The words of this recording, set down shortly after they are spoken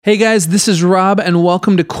Hey guys, this is Rob and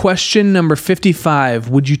welcome to question number 55.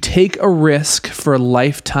 Would you take a risk for a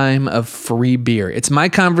lifetime of free beer? It's my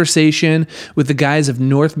conversation with the guys of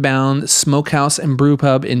Northbound Smokehouse and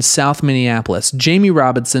Brewpub in South Minneapolis. Jamie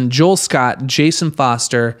Robinson, Joel Scott, Jason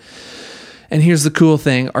Foster. And here's the cool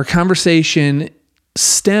thing. Our conversation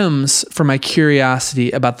stems from my curiosity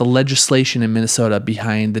about the legislation in Minnesota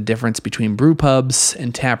behind the difference between brewpubs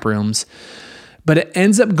and tap rooms. But it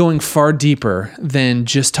ends up going far deeper than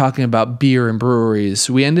just talking about beer and breweries.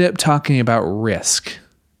 We ended up talking about risk.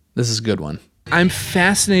 This is a good one. I'm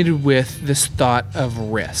fascinated with this thought of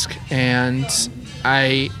risk. And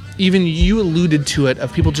you alluded to it,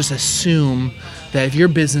 of people just assume that if you're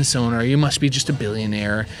a business owner, you must be just a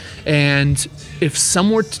billionaire. And if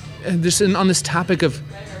someone, on this topic of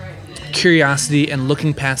curiosity and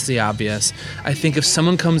looking past the obvious, I think if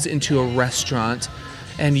someone comes into a restaurant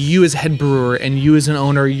and you as a head brewer and you as an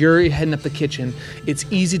owner, you're heading up the kitchen, it's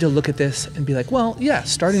easy to look at this and be like, well, yeah,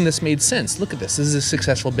 starting this made sense. Look at this. This is a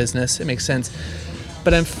successful business. It makes sense.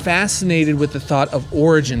 But I'm fascinated with the thought of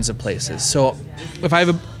origins of places. So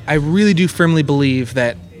I really do firmly believe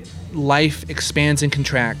that life expands and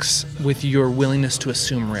contracts with your willingness to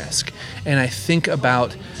assume risk. And I think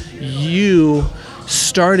about you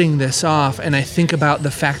starting this off, and I think about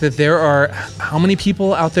the fact that there are how many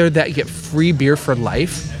people out there that get free beer for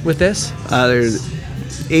life with this? There's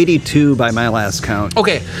 82 by my last count.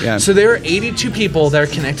 Okay, yeah. So there are 82 people that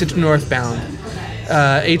are connected to Northbound,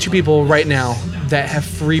 82 people right now that have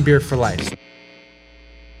free beer for life.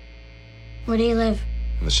 Where do you live?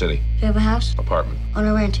 In the city. Do you have a house? Apartment. On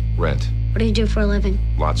a rent? Rent. What do you do for a living?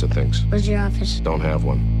 Lots of things. Where's your office? Don't have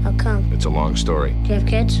one. How come? It's a long story. Do you have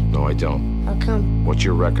kids? No, I don't. How come? What's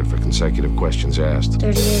your record for consecutive questions asked?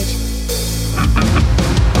 38.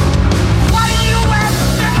 What do you have to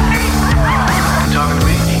say? Talking to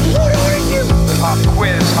me? What are you? Pop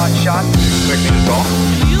quiz, hot shot. You expect me to talk?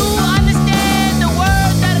 Do you understand the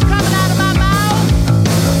words that are coming out of my mouth?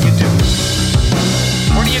 You do.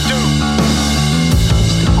 What do you do?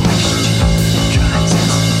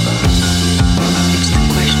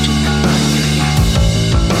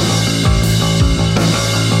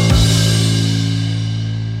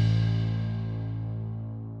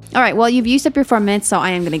 All right, well, you've used up your 4 minutes, so I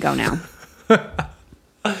am going to go now.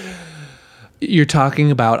 You're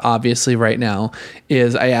talking about, obviously, right now,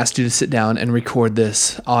 is I asked you to sit down and record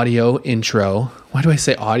this audio intro. Why do I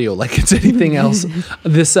say audio like it's anything else?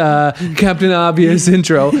 This Captain Obvious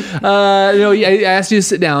intro. I asked you to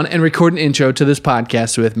sit down and record an intro to this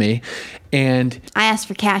podcast with me. And I asked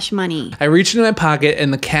for cash money. I reached into my pocket,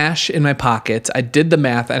 and the cash in my pocket, I did the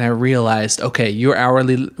math, and I realized, okay, your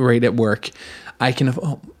hourly rate at work, I can...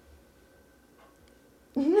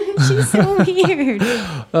 She's so weird.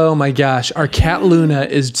 Oh my gosh. Our cat Luna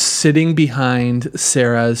is sitting behind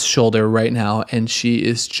Sarah's shoulder right now. And she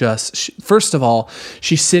is first of all,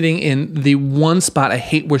 she's sitting in the one spot I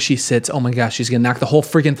hate where she sits. Oh my gosh. She's going to knock the whole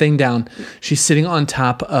freaking thing down. She's sitting on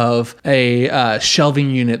top of a shelving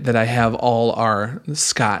unit that I have all our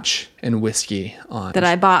scotch and whiskey on. That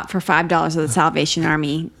I bought for $5 at the Salvation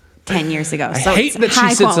Army 10 years ago. So I hate that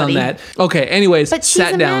she sits on that. Okay, anyways, but she's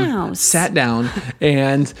sat down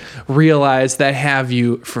and realized that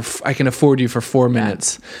I can afford you for 4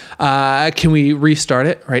 minutes. Can we restart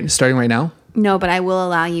it, starting right now? No, but I will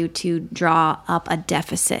allow you to draw up a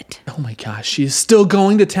deficit. Oh my gosh, she's still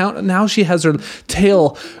going to town. Now she has her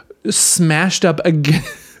tail smashed up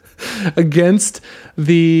against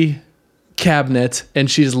the cabinet, and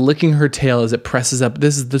she's licking her tail as it presses up.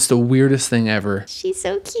 This is just the weirdest thing ever. She's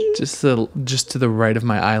so cute. Just to the right of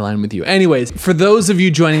my eye line with you. Anyways, for those of you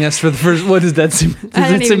joining us for the first, what does that seem? Does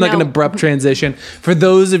that seem like an abrupt transition? For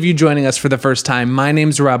those of you joining us for the first time, my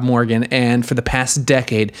name's Rob Morgan, and for the past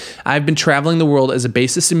decade, I've been traveling the world as a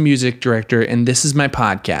bassist and music director, and this is my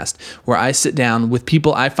podcast where I sit down with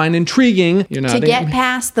people I find intriguing. To get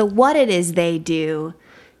past the what it is they do.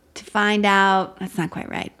 To find out, that's not quite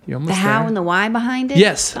right. You're almost the how there. and the why behind it?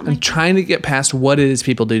 Yes, I'm trying to get past what it is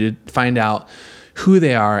people do to find out who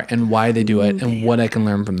they are and why they do it and what I can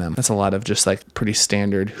learn from them. That's a lot of just like pretty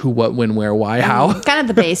standard who, what, when, where, why, how. Kind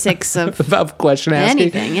of the basics of question asking.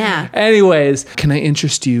 Anything, yeah. Anyways, can I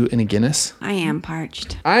interest you in a Guinness? I am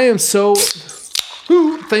parched. I am so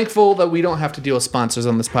thankful that we don't have to deal with sponsors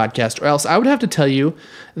on this podcast, or else I would have to tell you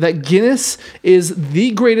that Guinness is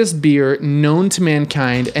the greatest beer known to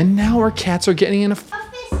mankind, and now our cats are getting in a fist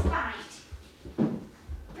fight. Berlin.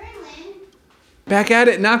 Back at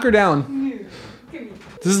it, knock her down.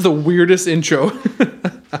 This is the weirdest intro. Let's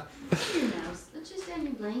just end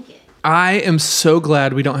your blanket. I am so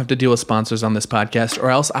glad we don't have to deal with sponsors on this podcast, or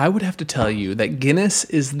else I would have to tell you that Guinness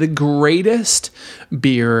is the greatest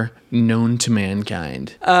beer known to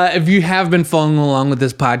mankind. If you have been following along with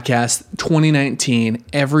this podcast, 2019,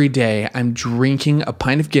 every day I'm drinking a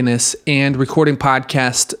pint of Guinness and recording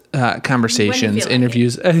podcast conversations,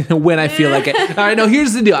 interviews, when I feel like it. All right, no,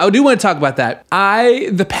 here's the deal. I do want to talk about that.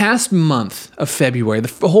 The past month of February,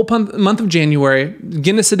 the whole month of January,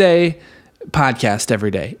 Guinness a day, podcast every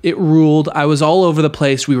day. It ruled. I was all over the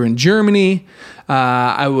place. We were in Germany.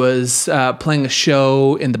 I was playing a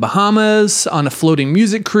show in the Bahamas on a floating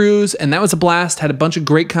music cruise, and that was a blast. Had a bunch of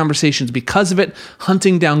great conversations because of it.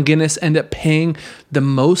 Hunting down Guinness, ended up paying the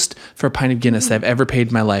most for a pint of Guinness that I've ever paid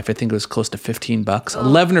in my life. I think it was close to $15,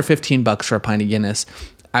 11 or $15 for a pint of Guinness.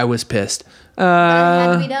 I was pissed. It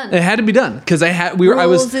had to be done. It had to be done because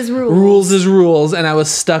Rules is rules. Rules is rules, and I was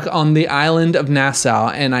stuck on the island of Nassau,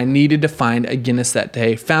 and I needed to find a Guinness that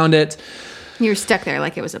day. Found it. You were stuck there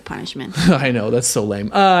like it was a punishment. I know, that's so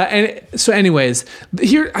lame. And so, anyways,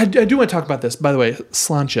 here I do want to talk about this. By the way,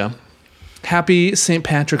 Sláinte, happy St.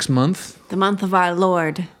 Patrick's month. The month of our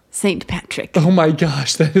Lord, St. Patrick. Oh my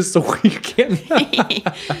gosh, that is so weird. You can't.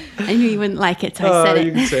 I knew you wouldn't like it, so I said it.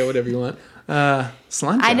 You can say whatever you want.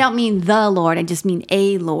 Sláinte. I don't mean the Lord. I just mean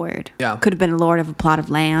a Lord. Yeah. Could have been a Lord of a plot of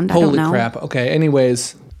land. I Holy don't know. crap. Okay.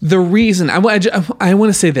 Anyways, the reason I want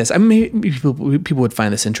to say this, maybe people would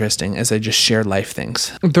find this interesting as I just share life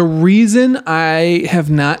things. The reason I have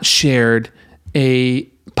not shared a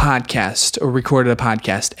podcast or recorded a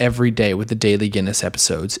podcast every day with the daily Guinness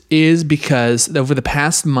episodes is because over the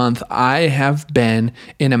past month, I have been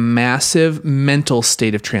in a massive mental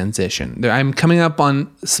state of transition. I'm coming up on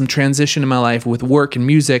some transition in my life with work and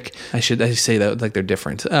music. I say that like they're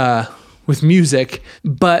different. With music,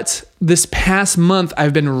 but this past month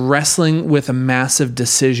I've been wrestling with a massive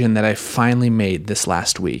decision that I finally made this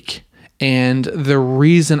last week. And the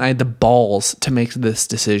reason I had the balls to make this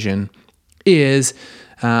decision is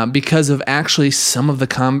because of actually some of the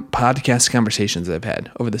podcast conversations that I've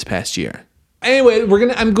had over this past year. Anyway,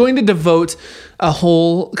 I'm going to devote a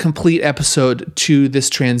whole complete episode to this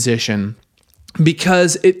transition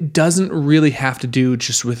because it doesn't really have to do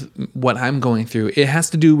just with what I'm going through. It has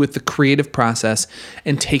to do with the creative process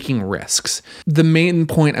and taking risks. The main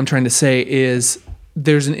point I'm trying to say is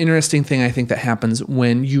there's an interesting thing I think that happens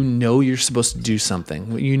when you know you're supposed to do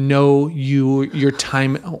something. When you know your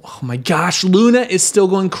time. Oh my gosh, Luna is still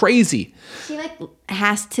going crazy. She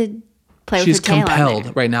has to play She's with her tail. She's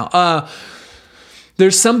compelled right now.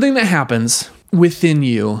 There's something that happens within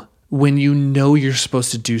you when you know you're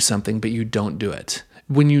supposed to do something, but you don't do it.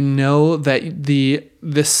 When you know that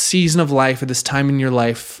this season of life or this time in your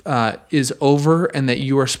life is over and that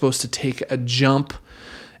you are supposed to take a jump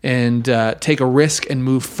and take a risk and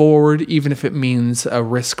move forward, even if it means a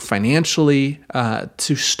risk financially,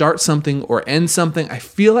 to start something or end something. I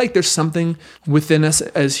feel like there's something within us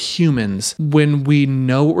as humans when we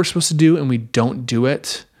know what we're supposed to do and we don't do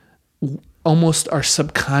it. Almost our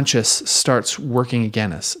subconscious starts working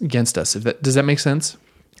against us. Does that make sense?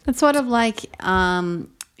 It's sort of like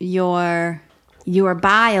your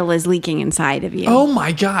bile is leaking inside of you. Oh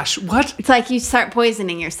my gosh, what? It's like you start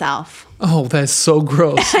poisoning yourself. Oh, that's so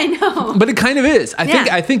gross. I know. But it kind of is.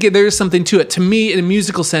 I think there's something to it. To me, in a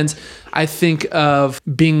musical sense, I think of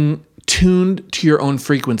being tuned to your own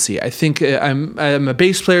frequency. I think I'm a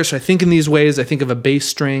bass player, so I think in these ways. I think of a bass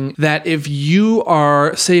string that if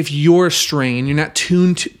you're a string and you're not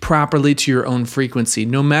tuned properly to your own frequency,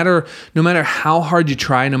 no matter how hard you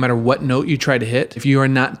try, no matter what note you try to hit, if you are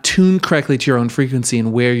not tuned correctly to your own frequency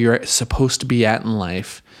and where you're supposed to be at in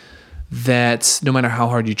life, that no matter how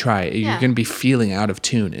hard you try, you're going to be feeling out of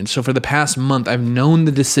tune. And so for the past month, I've known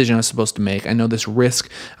the decision I'm supposed to make. I know this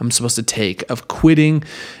risk I'm supposed to take of quitting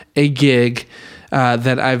a gig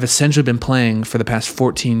that I've essentially been playing for the past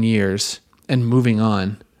 14 years and moving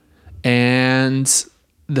on. And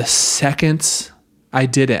the second I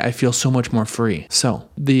did it, I feel so much more free. So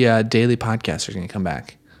the daily podcasts are going to come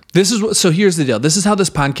back. So here's the deal. This is how this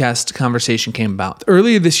podcast conversation came about.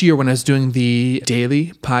 Earlier this year when I was doing the daily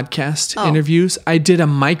podcast interviews, I did a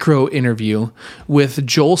micro interview with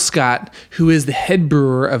Joel Scott, who is the head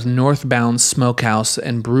brewer of Northbound Smokehouse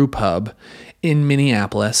and Brew Pub in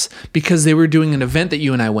Minneapolis, because they were doing an event that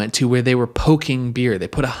you and I went to where they were poking beer. They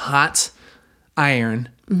put a hot iron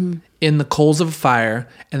in the coals of a fire,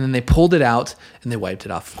 and then they pulled it out and they wiped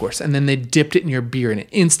it off, of course, and then they dipped it in your beer, and it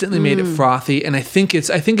instantly made it frothy. And I think it's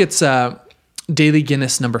Daily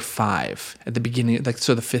Guinness number 5 at the beginning, like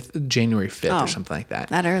so the January 5th or something like that.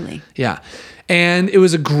 That early. Yeah. And it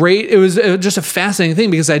was just a fascinating thing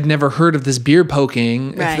because I'd never heard of this beer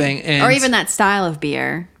poking thing. Or even that style of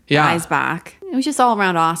beer. Yeah. Eisbach. It was just all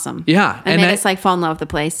around awesome. Yeah. And made us like fall in love with the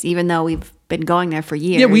place, even though we've been going there for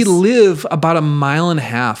years. Yeah, we live about a mile and a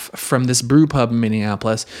half from this brew pub in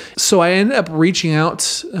Minneapolis. So I ended up reaching out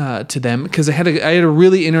to them because I had a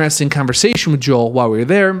really interesting conversation with Joel while we were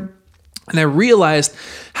there. And I realized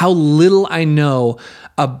how little I know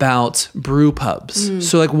about brew pubs.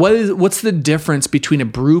 So like what's the difference between a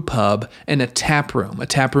brew pub and a tap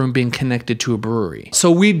room being connected to a brewery?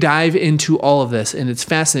 So we dive into all of this, and it's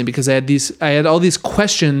fascinating because I had all these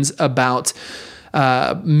questions about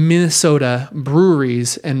Minnesota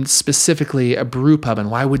breweries and specifically a brew pub,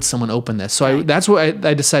 and why would someone open this? So that's why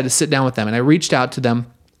I decided to sit down with them, and I reached out to them.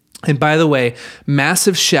 And by the way,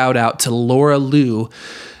 massive shout out to Laura Liu,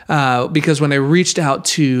 because when I reached out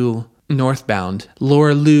to Northbound,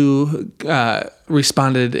 Laura Liu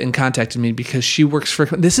responded and contacted me because she works for.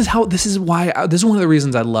 This is one of the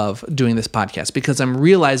reasons I love doing this podcast, because I'm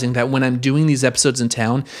realizing that when I'm doing these episodes in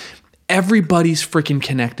town, everybody's freaking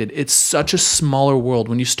connected. It's such a smaller world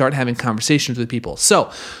when you start having conversations with people.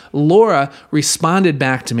 So Laura responded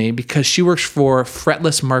back to me because she works for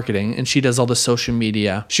Fretless Marketing and she does all the social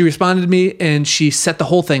media. She responded to me and she set the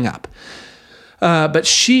whole thing up. But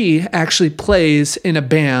she actually plays in a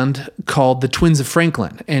band called the Twins of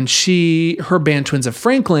Franklin. And her band Twins of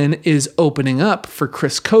Franklin is opening up for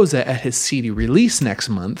Chris Koza at his CD release next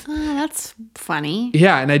month. Oh, that's funny.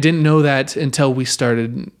 Yeah, and I didn't know that until we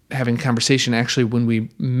started having a conversation, actually, when we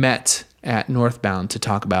met at Northbound to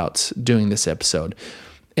talk about doing this episode.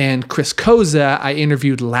 And Chris Koza, I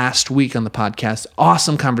interviewed last week on the podcast.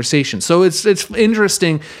 Awesome conversation. So it's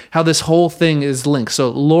interesting how this whole thing is linked. So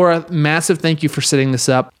Laura, massive thank you for setting this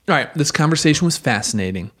up. All right, this conversation was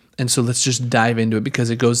fascinating. And so let's just dive into it because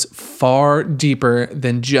it goes far deeper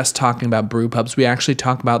than just talking about brew pubs. We actually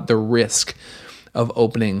talk about the risk of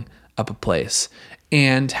opening up a place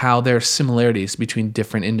and how there are similarities between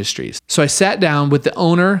different industries. So I sat down with the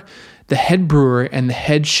owner, the head brewer, and the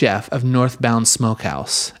head chef of Northbound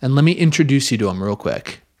Smokehouse. And let me introduce you to him real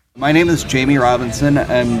quick. My name is Jamie Robinson.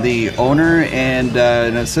 I'm the owner and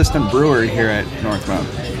an assistant brewer here at Northbound.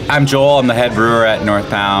 I'm Joel. I'm the head brewer at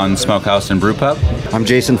Northbound Smokehouse and Brew Pub. I'm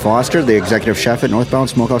Jason Foster, the executive chef at Northbound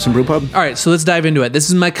Smokehouse and Brew Pub. All right, so let's dive into it. This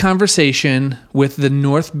is my conversation with the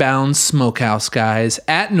Northbound Smokehouse guys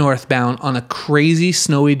at Northbound on a crazy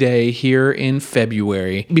snowy day here in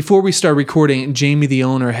February. Before we start recording, Jamie, the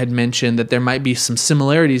owner, had mentioned that there might be some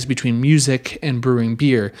similarities between music and brewing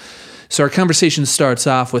beer. So our conversation starts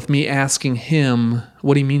off with me asking him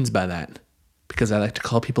what he means by that, because I like to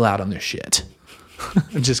call people out on their shit.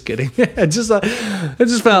 I'm just kidding. It just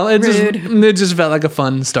felt like a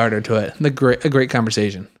fun starter to it. A great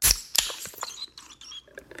conversation.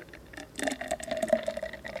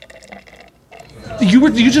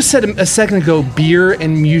 You just said a second ago, beer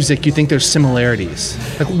and music. You think there's similarities?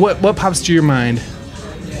 Like what pops to your mind?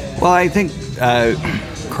 Well, I think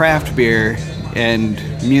craft beer and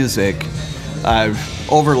music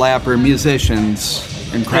overlap, or musicians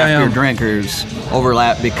and craft beer drinkers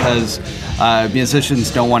overlap because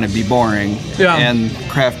musicians don't want to be boring, and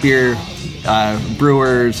craft beer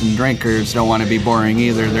brewers and drinkers don't want to be boring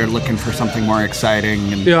either. They're looking for something more exciting,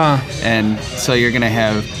 and so you're going to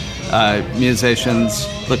have musicians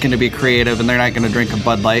looking to be creative, and they're not going to drink a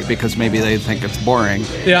Bud Light because maybe they think it's boring.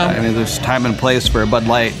 I mean, there's time and place for a Bud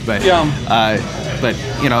Light, but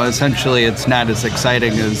you know, essentially it's not as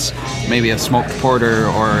exciting as maybe a smoked porter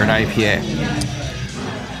or an IPA.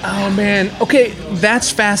 Oh man, okay, that's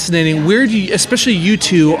fascinating. Where do you, especially you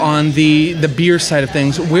two on the beer side of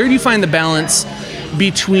things, where do you find the balance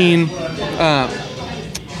between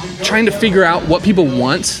trying to figure out what people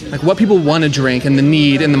want, like what people want to drink, and the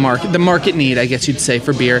need in the market need, I guess you'd say,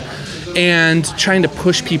 for beer, and trying to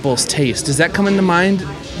push people's taste? Does that come into mind?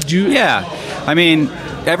 Yeah, I mean,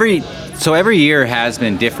 every year has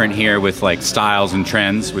been different here with like styles and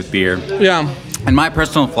trends with beer. Yeah. And my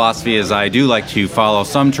personal philosophy is I do like to follow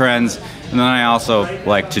some trends, and then I also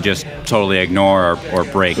like to just totally ignore or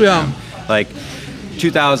break them. Like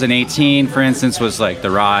 2018, for instance, was like the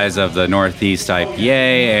rise of the Northeast IPA,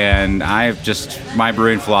 and my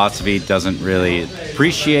brewing philosophy doesn't really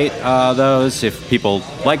appreciate those. If people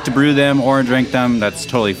like to brew them or drink them, that's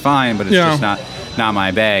totally fine, but it's just not my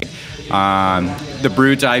bag. The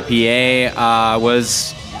Brut IPA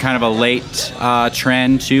was kind of a late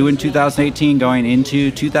trend too in 2018 going into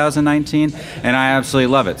 2019, and I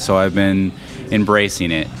absolutely love it, so I've been embracing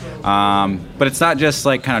it. But it's not just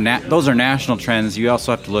like kind of those are national trends. You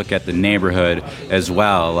also have to look at the neighborhood as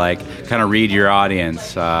well, like kind of read your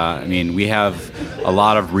audience. I mean, we have a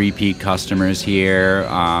lot of repeat customers here.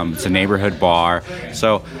 It's a neighborhood bar,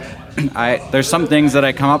 so there's some things that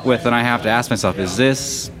I come up with and I have to ask myself, is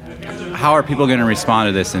this how are people going to respond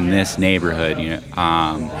to this in this neighborhood?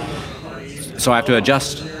 So I have to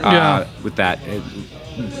adjust with that.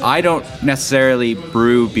 I don't necessarily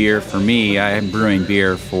brew beer for me. I am brewing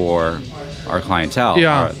beer for our clientele,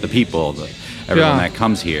 the people, everyone that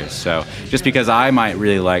comes here. So just because I might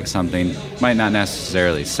really like something might not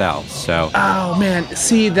necessarily sell. So oh man,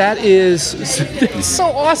 see, that is so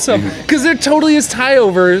awesome, because there totally is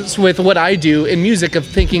tie-overs with what I do in music, of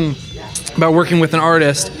thinking about working with an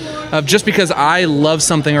artist. Just because I love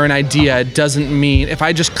something or an idea doesn't mean, if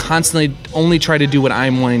I just constantly only try to do what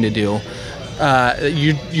I'm wanting to do,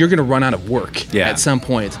 you're going to run out of work at some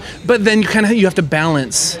point. But then you have to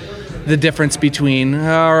balance the difference between,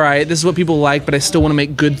 all right, this is what people like, but I still want to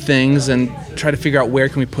make good things, and try to figure out where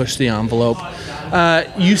can we push the envelope.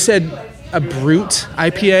 You said a Brut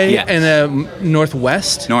IPA and a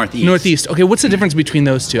Northeast. Okay, what's the difference between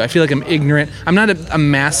those two? I feel like I'm ignorant. I'm not a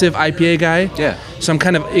massive IPA guy. Yeah. So I'm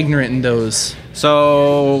kind of ignorant in those.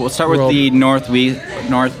 So we'll start with the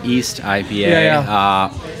Northeast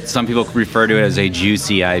IPA. Some people refer to it as a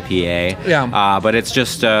juicy IPA. Yeah. But it's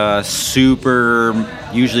just super,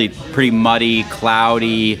 usually pretty muddy,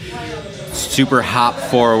 cloudy, super hop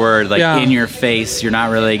forward, like in your face. You're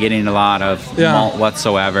not really getting a lot of malt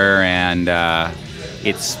whatsoever, and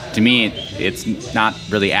to me it's not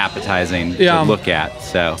really appetizing to look at.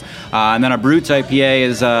 So and then a Brut IPA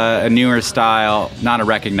is a newer style, not a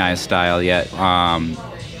recognized style yet,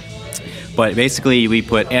 but basically we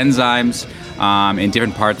put enzymes in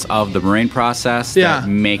different parts of the brewing process that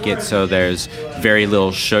make it so there's very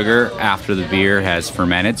little sugar after the beer has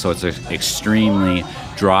fermented, so it's an extremely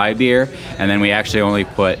dry beer. And then we actually only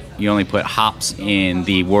put hops in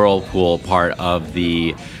the whirlpool part of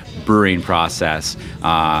the brewing process,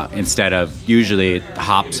 instead of usually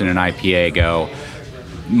hops in an IPA go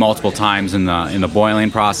multiple times in the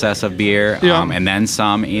boiling process of beer, and then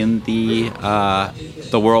some in the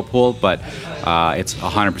whirlpool, but it's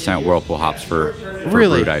 100% whirlpool hops for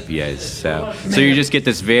brewed IPAs. So you just get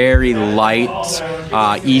this very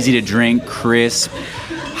light, easy to drink, crisp,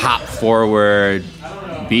 hop forward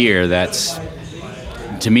beer that's,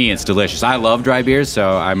 to me, it's delicious. I love dry beers,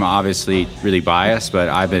 so I'm obviously really biased, but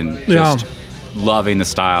I've been just loving the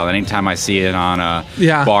style. Anytime I see it on a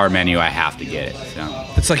bar menu, I have to get it. So.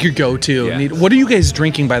 It's like your go-to. Yeah. What are you guys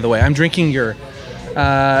drinking, by the way? I'm drinking your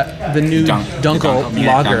the new Dunkel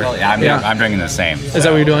lager. Yeah, I'm drinking the same. So. Is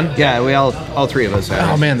that what you're doing? Yeah, we all three of us have.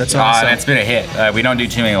 Oh man, that's awesome. It's been a hit. We don't do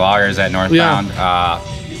too many lagers at Northbound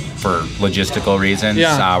for logistical reasons.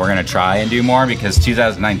 We're going to try and do more, because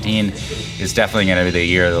 2019 is definitely going to be the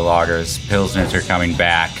year of the lagers. Pilsners are coming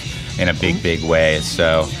back in a big way.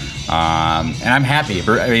 So, and I'm happy.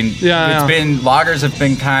 I mean, lagers have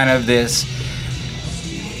been kind of this,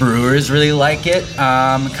 brewers really like it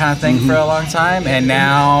kind of thing for a long time, and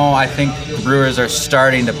now I think the brewers are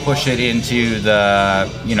starting to push it into the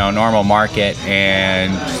normal market,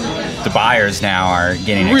 and the buyers now are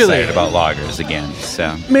getting excited about lagers again.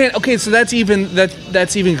 So man, okay, so that's even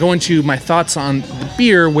going to my thoughts on the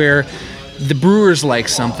beer, where the brewers like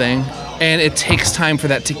something and it takes time for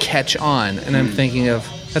that to catch on, and I'm thinking of,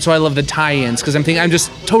 that's why I love the tie-ins, because I'm just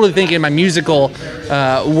totally thinking in my musical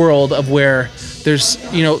world of where there's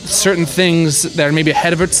certain things that are maybe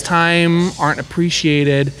ahead of its time, aren't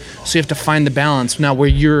appreciated, so you have to find the balance. Now where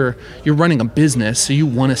you're running a business, so you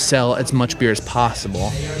want to sell as much beer as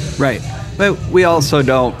possible. Right. But we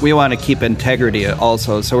also we want to keep integrity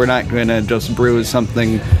also, so we're not going to just brew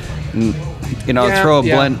something, throw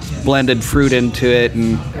a blended fruit into it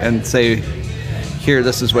and say, here,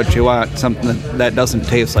 this is what you want, something that doesn't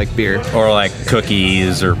taste like beer. Or like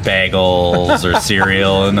cookies or bagels or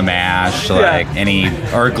cereal in the mash,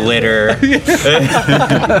 or glitter. No,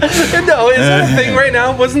 is that a thing right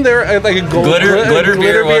now? Wasn't there like a gold glitter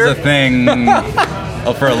beer was a thing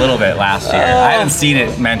for a little bit last year. I haven't seen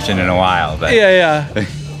it mentioned in a while. But.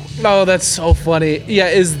 Oh, that's so funny.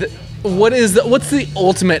 Yeah, what's the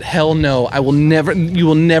ultimate hell no? You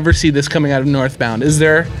will never see this coming out of Northbound. Is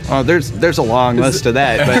there? Oh, there's a long list of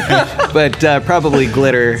that, but probably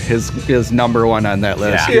glitter is number one on that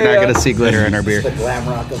list. You're not going to see glitter in our beer. It's the glam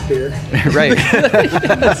rock of beer. Right.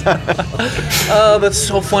 Oh, that's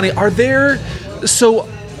so funny. Are there? So,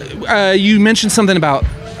 you mentioned something about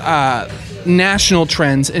national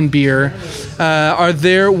trends in beer. Are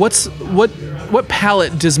there? What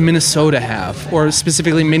palate does Minnesota have, or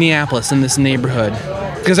specifically Minneapolis in this neighborhood?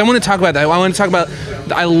 Because I want to talk about that. One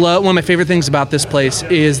of my favorite things about this place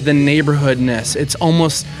is the neighborhoodness. It's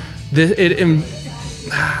almost, it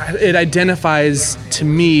identifies to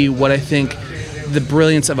me what I think the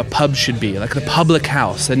brilliance of a pub should be, like the public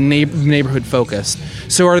house, a neighborhood focused.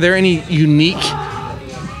 So are there any unique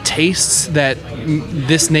tastes that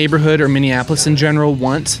this neighborhood or Minneapolis in general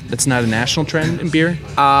want that's not a national trend in beer?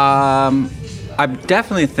 I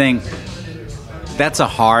definitely think that's a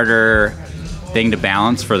harder thing to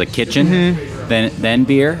balance for the kitchen than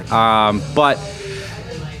beer. But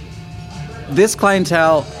this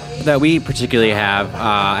clientele that we particularly have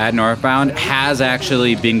at Northbound has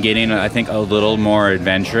actually been getting, I think, a little more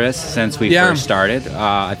adventurous since we first started.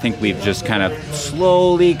 I think we've just kind of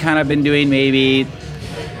slowly kind of been doing maybe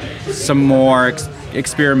some more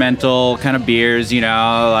experimental kind of beers, you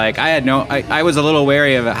know. Like I was a little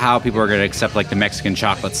wary of how people were going to accept like the Mexican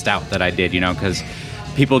chocolate stout that I did, you know, because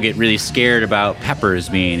people get really scared about peppers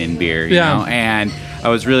being in beer, you know. And I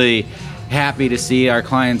was really happy to see our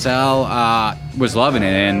clientele was loving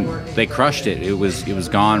it, and they crushed it. It was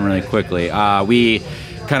gone really quickly. We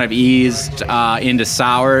kind of eased into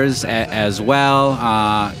sours as well,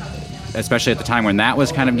 especially at the time when that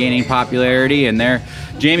was kind of gaining popularity. And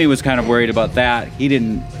Jamie was kind of worried about that. He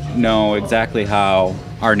didn't know exactly how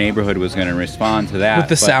our neighborhood was going to respond to that. With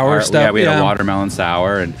the sour stuff? Yeah, we had a watermelon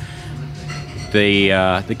sour, and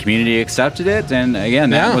the community accepted it, and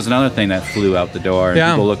again, that was another thing that flew out the door,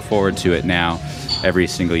 and people look forward to it now every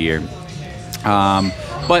single year.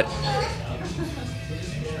 But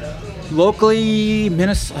locally,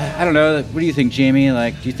 Minnesota, I don't know, what do you think, Jamie?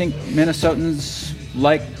 Like, do you think Minnesotans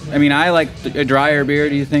like, I mean, I like a drier beer.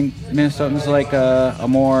 Do you think Minnesotans like a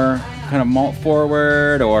more kind of malt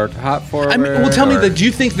forward or hop forward? I mean, well, tell me, do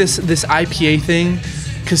you think this IPA thing,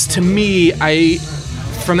 because to me,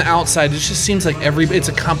 from the outside, it just seems like it's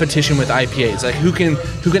a competition with IPAs. Like who can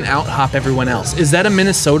out hop everyone else? Is that a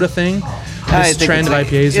Minnesota thing? This trend of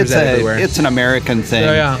IPAs, or is that everywhere? It's an American thing.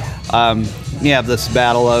 You have this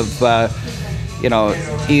battle of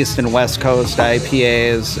East and West Coast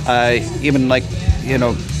IPAs. Even like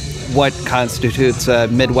what constitutes a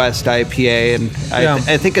Midwest IPA, and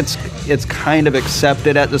I think it's kind of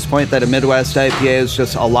accepted at this point that a Midwest IPA is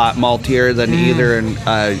just a lot maltier than either an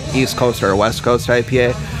East Coast or a West Coast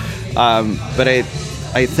IPA. But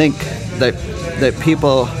I think that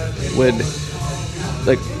people would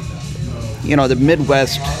like, the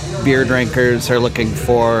Midwest beer drinkers are looking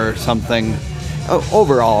for something.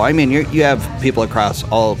 Overall, I mean, you have people across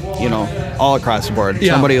all across the board.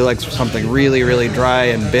 Yeah. Somebody who likes something really, really dry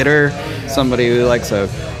and bitter. Somebody who likes a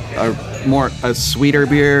sweeter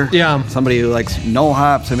beer. Yeah. Somebody who likes no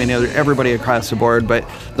hops. I mean, everybody across the board. But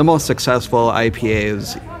the most successful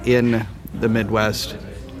IPAs in the Midwest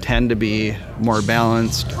tend to be more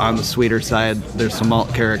balanced, on the sweeter side. There's some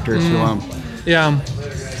malt character to them. Yeah.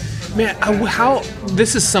 Man,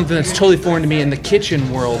 this is something that's totally foreign to me in the kitchen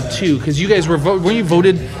world too, because you guys were you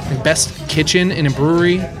voted the best kitchen in a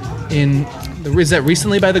brewery is that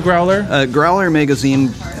recently by the Growler? Growler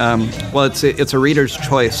magazine. It's a Reader's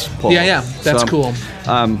Choice poll. Yeah, that's cool.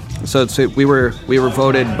 We were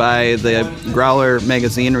voted by the Growler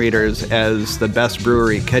magazine readers as the best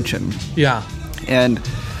brewery kitchen. Yeah, and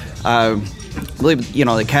I believe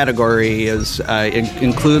the category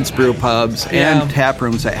includes brew pubs and tap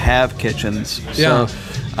rooms that have kitchens. So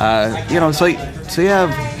so you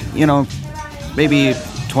have maybe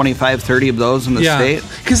 25, 30 of those in the state.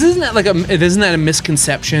 Because isn't that a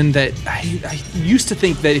misconception that I used to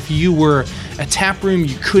think that if you were a tap room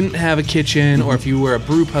you couldn't have a kitchen, or if you were a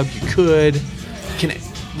brew pub you could.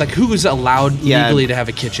 Like, who is allowed legally to have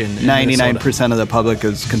a kitchen? 99% of the public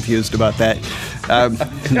is confused about that.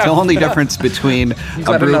 The only difference between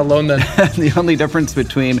the only difference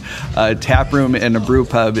between a tap room and a brew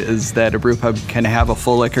pub is that a brew pub can have a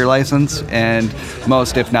full liquor license, and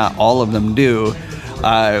most, if not all of them, do.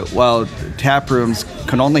 While tap rooms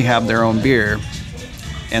can only have their own beer,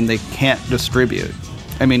 and they can't distribute.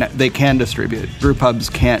 I mean, they can distribute. Brew pubs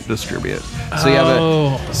can't distribute.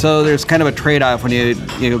 So so there's kind of a trade-off when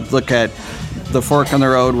you look at the fork in the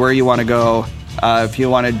road where you want to go. If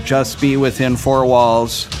you want to just be within four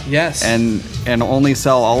walls, and only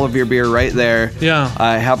sell all of your beer right there,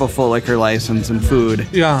 have a full liquor license and food,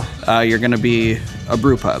 you're going to be a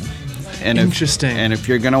brew pub. And interesting. If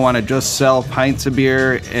you're going to want to just sell pints of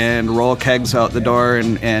beer and roll kegs out the door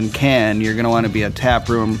and you're going to want to be a tap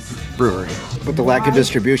room brewery. But the lack of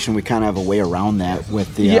distribution, we kind of have a way around that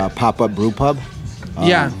with the pop-up brew pub.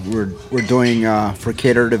 We're doing for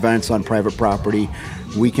catered events on private property.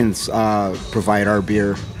 We can provide our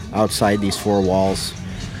beer outside these four walls,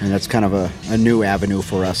 and that's kind of a new avenue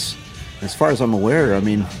for us. As far as I'm aware, I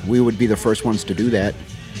mean, we would be the first ones to do that.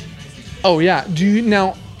 Oh yeah. Do you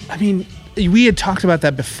now? I mean, we had talked about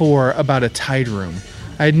that before about a Tide room.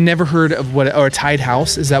 I'd never heard of or a tied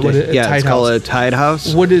house. Is that what it is? Yeah, it's called a tied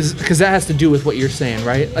house. What is, because that has to do with what you're saying,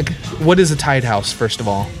 right? Like, what is a tied house, first of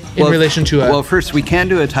all, in relation to Well, first, we can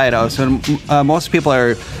do a tied house. And most people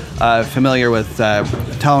are familiar with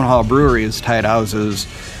Town Hall Brewery's tied houses,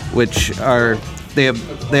 which are, they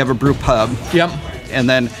have a brew pub. Yep. And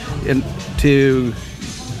then to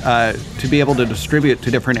be able to distribute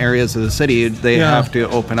to different areas of the city, they have to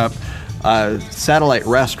open up satellite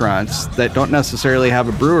restaurants that don't necessarily have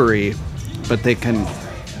a brewery, but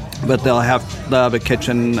they'll have a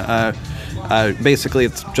kitchen. Basically,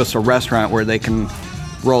 it's just a restaurant where they can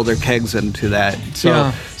roll their kegs into that.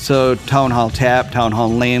 So Town Hall Tap, Town Hall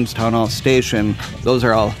Lanes, Town Hall Station, those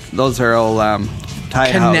are all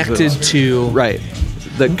tied connected houses. to Right.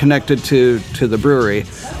 Connected to the brewery.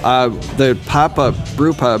 The pop-up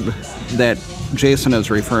brew pub that Jason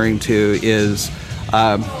is referring to is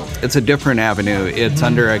it's a different avenue. It's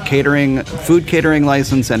under a food catering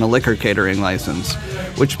license and a liquor catering license,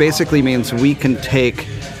 which basically means we can take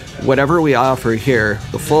whatever we offer here,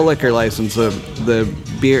 the full liquor license, the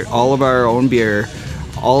beer, all of our own beer,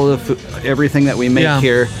 all of everything that we make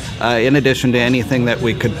here, in addition to anything that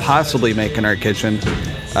we could possibly make in our kitchen.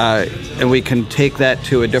 And we can take that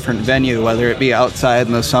to a different venue, whether it be outside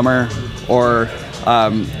in the summer or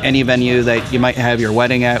any venue that you might have your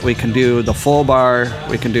wedding at. We can do the full bar.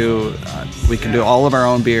 We can do all of our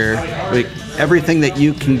own beer. Everything that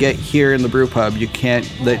you can get here in the brew pub, you can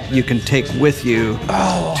take with you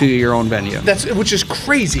to your own venue. Which is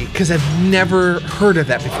crazy, because I've never heard of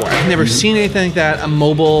that before. I've never seen anything like that. A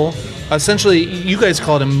mobile, essentially, you guys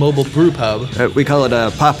call it a mobile brew pub. We call it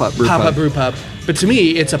a pop-up brew pub. Pop-up brew pub. But to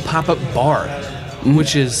me, it's a pop-up bar,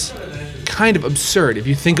 which is kind of absurd. If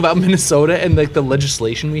you think about Minnesota and like the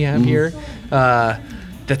legislation we have here,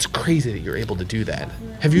 that's crazy that you're able to do that.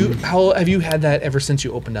 Have you had that ever since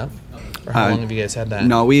you opened up? Or how long have you guys had that?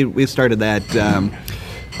 No, we started that.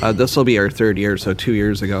 This will be our third year, so 2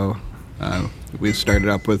 years ago. We started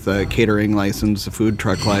up with a catering license, a food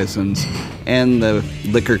truck license, and the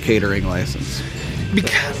liquor catering license.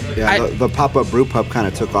 The pop-up brew pub kind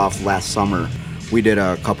of took off last summer. We did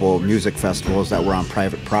a couple music festivals that were on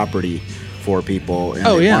private property for people, and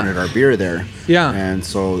they wanted our beer there. Yeah. And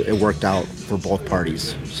so it worked out for both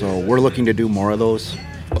parties. So we're looking to do more of those.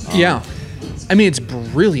 I mean, it's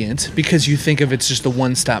brilliant because you think of it's just a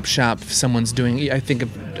one-stop shop. If someone's doing, I think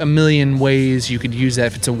of a million ways you could use that.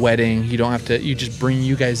 If it's a wedding, you don't have to. You just bring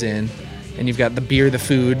you guys in, and you've got the beer, the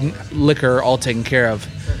food, liquor, all taken care of.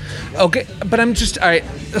 Okay, but I'm just all right.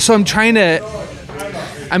 So I'm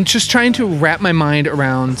just trying to wrap my mind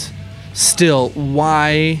around still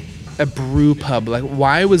why a brew pub. Like,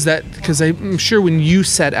 why was that? Because I'm sure when you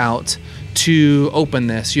set out to open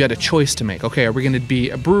this, you had a choice to make. Okay, are we going to be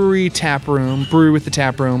a brewery with the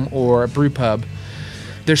tap room, or a brew pub?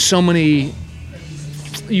 There's so many.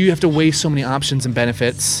 You have to weigh so many options and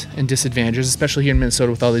benefits and disadvantages, especially here in Minnesota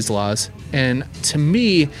with all these laws. And to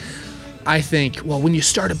me, I think, well, when you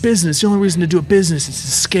start a business, the only reason to do a business is to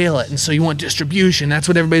scale it. And so you want distribution. That's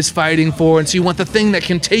what everybody's fighting for. And so you want the thing that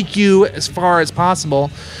can take you as far as possible.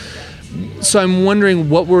 So I'm wondering,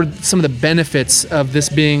 what were some of the benefits of this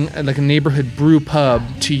being like a neighborhood brew pub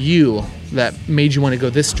to you that made you want to go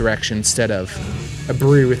this direction instead of a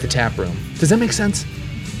brewery with a tap room? Does that make sense?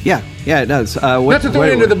 Yeah, it does. Not to throw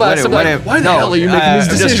you under the bus. Why the hell are you making these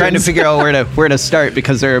decisions? I'm just trying to figure out where to start,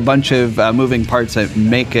 because there are a bunch of moving parts that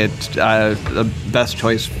make it the best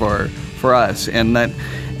choice for us, and that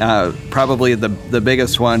probably the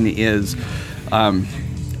biggest one is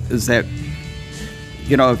that,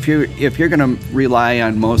 you know, if you're going to rely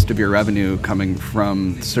on most of your revenue coming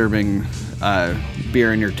from serving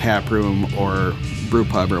beer in your tap room or brew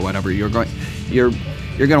pub or whatever, you're going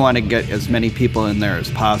to want to get as many people in there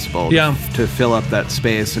as possible to fill up that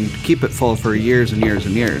space and keep it full for years and years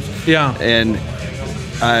and years. Yeah. And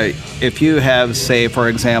if you have, say, for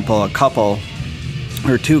example, a couple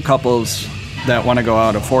or two couples that want to go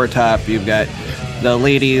out a four-top, you've got the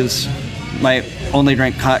ladies might only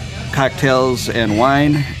drink cocktails and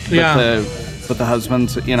wine, but the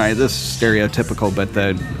husbands, you know, this is stereotypical, but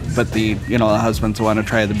the you know, the husbands want to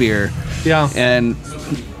try the beer. Yeah.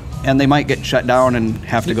 And they might get shut down and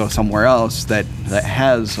have to go somewhere else that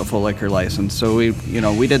has a full liquor license. So we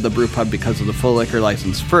did the brew pub because of the full liquor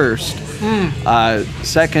license first.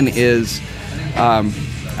 Second is,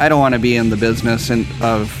 I don't want to be in the business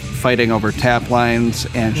of fighting over tap lines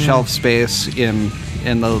and shelf space in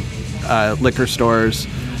the liquor stores.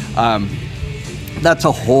 That's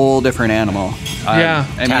a whole different animal.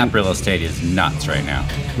 Tap real estate is nuts right now.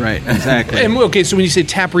 Right, exactly. And okay, so when you say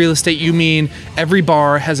tap real estate, you mean every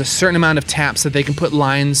bar has a certain amount of taps that they can put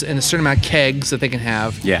lines and a certain amount of kegs that they can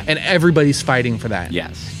have. Yeah. And everybody's fighting for that.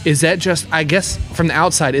 Yes. Is that just, I guess, from the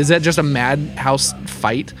outside, is that just a madhouse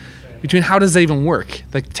fight? Between how does that even work?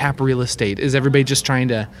 Like tap real estate? Is everybody just trying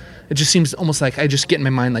to... It just seems almost like I just get in my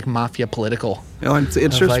mind like mafia political. It's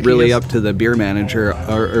just like, really up to the beer manager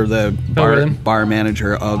or the bar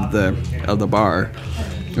manager of the bar.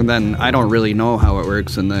 And then I don't really know how it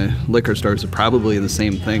works in the liquor stores. It's probably the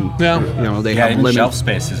same thing. Yeah. They have limits. Shelf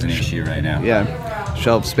space is an issue right now. Yeah,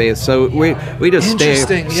 shelf space. So we just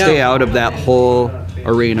stay out of that whole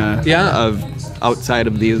arena of outside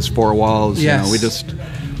of these four walls. Yes. We just...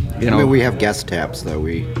 we have guest taps that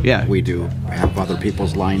we do have other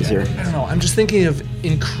people's lines here. I don't know. I'm just thinking of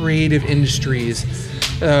in creative industries.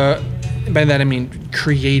 By that I mean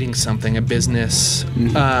creating something, a business.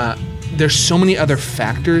 There's so many other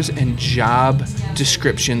factors and job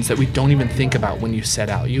descriptions that we don't even think about when you set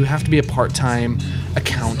out. You have to be a part-time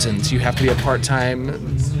accountant. You have to be a part-time,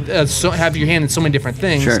 have your hand in so many different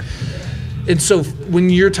things. Sure. And so when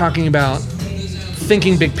you're talking about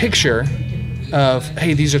thinking big picture of,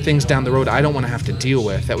 hey, these are things down the road I don't want to have to deal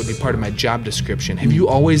with, that would be part of my job description. Have you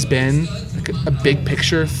always been like a big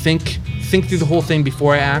picture, think through the whole thing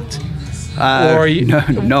before I act?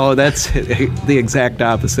 No, that's the exact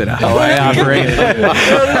opposite of how I operate.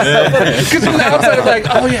 Because from the outside, I'm like,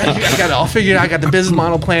 oh yeah, I got it all figured out. I got the business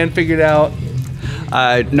model plan figured out.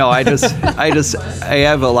 No, I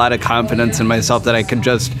have a lot of confidence in myself that I can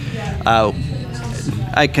just,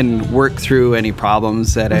 I can work through any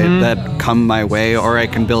problems that that come my way, or I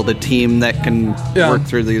can build a team that can work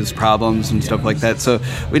through these problems and stuff like that. So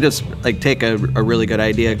we just take a really good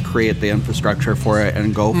idea, create the infrastructure for it,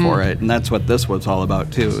 and go for it. And that's what this was all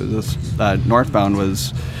about too. This Northbound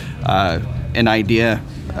was an idea.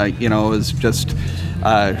 It was just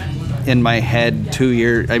in my head 2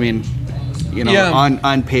 years. I mean,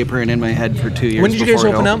 on paper and in my head for 2 years. When did you guys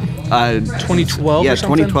open up? 2012. Yeah, or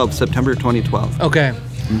something? 2012, September 2012. Okay.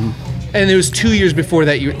 And it was 2 years before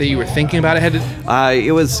that you were thinking about it.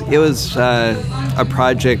 It was a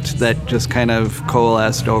project that just kind of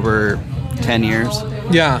coalesced over 10 years.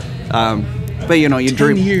 Yeah. But you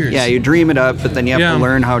 10 years. Yeah, you dream it up, but then you have to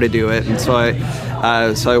learn how to do it. And so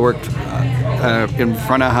I worked in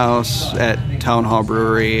front of house at Town Hall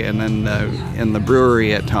Brewery, and then in the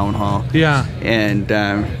brewery at Town Hall. Yeah. And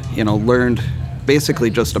learned, basically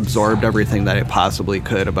just absorbed everything that I possibly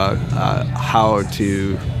could about how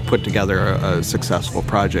to put together a successful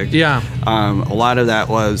project. Yeah. A lot of that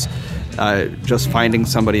was just finding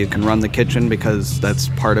somebody who can run the kitchen, because that's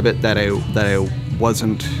part of it that I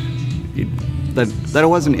wasn't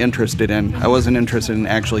interested in. I wasn't interested in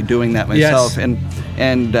actually doing that myself. Yes.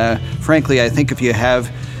 And frankly, I think if you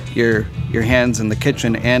have your hands in the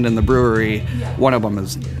kitchen and in the brewery, one or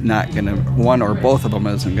both of them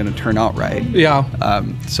isn't gonna turn out right. Yeah.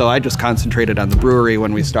 So I just concentrated on the brewery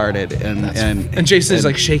when we started, and Jason's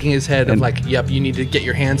like shaking his head of like, yep, you need to get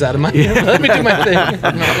your hands out of my let me do my thing.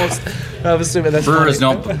 I was assuming that's brewers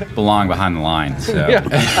don't belong behind the line. So.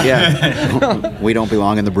 Yeah. We don't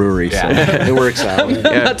belong in the brewery, so it works out.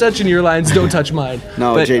 I'm not touching your lines. Don't touch mine.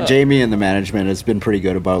 No, but, Jamie and the management has been pretty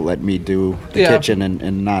good about letting me do the kitchen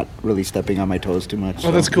and not really stepping on my toes too much.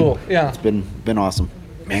 Oh, that's cool. Yeah. It's been awesome.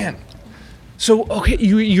 Man. So, okay,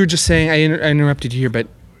 you're just saying, I interrupted you here, but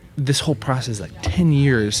this whole process, like 10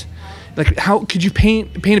 years, like how could you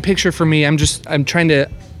paint a picture for me? I'm trying to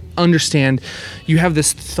understand. You have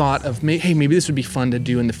this thought of, hey, maybe this would be fun to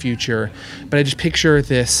do in the future, but I just picture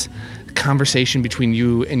this conversation between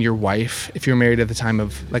you and your wife, if you're married at the time,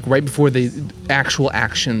 of like right before the actual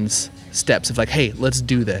actions steps of like, hey, let's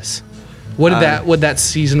do this. What did that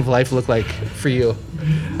season of life look like for you?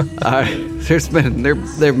 There've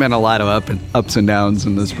been a lot of ups and downs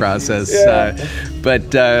in this process,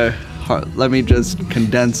 but let me just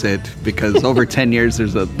condense it, because over 10 years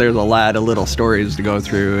there's a lot of little stories to go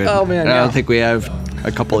through, and I don't think we have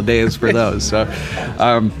a couple of days for those. So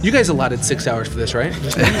you guys allotted 6 hours for this, right?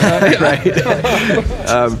 Right.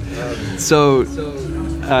 So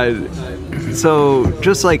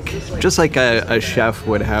just like a chef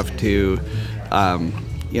would have to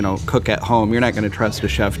cook at home, you're not going to trust a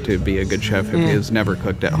chef to be a good chef if he has never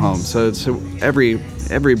cooked at home. So every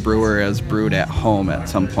brewer has brewed at home at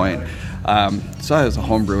some point. So I was a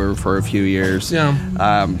home brewer for a few years.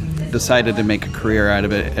 Yeah. Decided to make a career out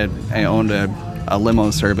of it. I owned a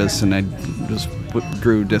limo service, and I just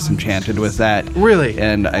grew disenchanted with that. Really?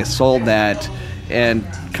 And I sold that and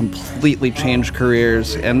completely changed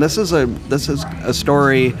careers. And this is a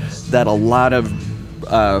story that a lot of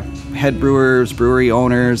head brewers, brewery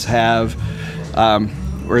owners have,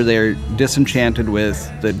 where they're disenchanted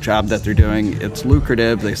with the job that they're doing. It's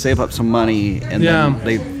lucrative. They save up some money, and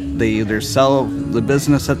then they either sell the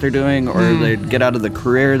business that they're doing, or they get out of the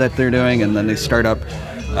career that they're doing, and then they start up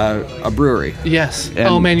a brewery. Yes. And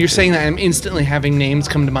oh man, you're saying that, I'm instantly having names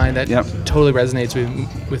come to mind that Yep. totally resonates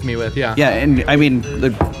with me. Yeah. Yeah, and I mean,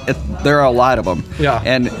 there are a lot of them. Yeah.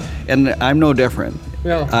 And I'm no different.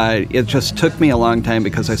 Yeah. It just took me a long time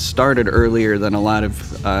because I started earlier than a lot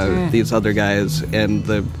of these other guys, and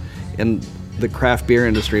the craft beer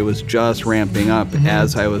industry was just ramping up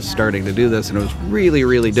as I was starting to do this, and it was really,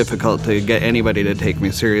 really difficult to get anybody to take me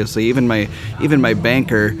seriously. Even my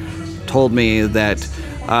banker told me that,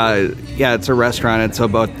 it's a restaurant, it's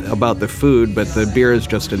about the food, but the beer is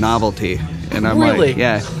just a novelty. And I'm really? like,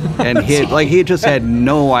 yeah. And he just had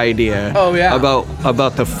no idea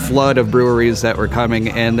about the flood of breweries that were coming.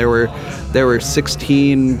 And there were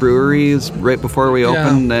 16 breweries right before we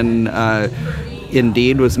opened. And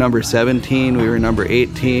Indeed was number 17. We were number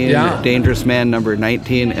 18. Yeah. Dangerous Man number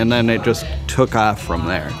 19. And then it just took off from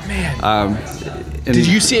there. Man. Did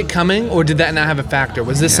you see it coming, or did that not have a factor?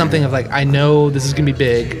 Was this something of like, I know this is going to be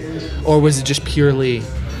big, or was it just purely,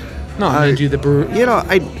 no, I'm going to do the brew?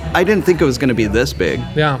 I didn't think it was going to be this big.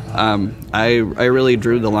 Yeah. I really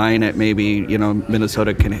drew the line at maybe,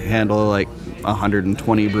 Minnesota can handle like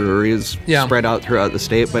 120 breweries spread out throughout the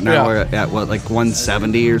state, but now we're at what, like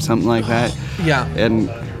 170 or something like that. Yeah. And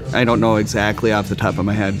I don't know exactly off the top of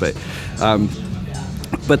my head, but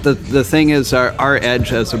the thing is, our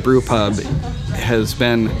edge as a brew pub has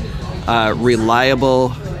been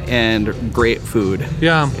reliable and great food.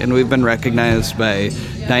 Yeah. And we've been recognized by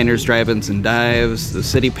Diners, Drive-Ins, and Dives, the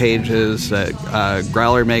City Pages,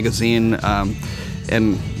 Growler Magazine,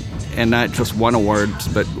 and not just one award,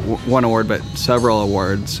 but several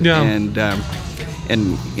awards. Yeah. And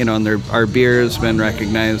our beer has been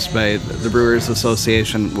recognized by the Brewers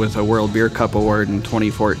Association with a World Beer Cup Award in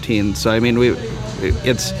 2014. So I mean,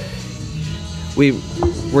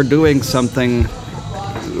 we're doing something.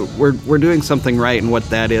 We're doing something right, and what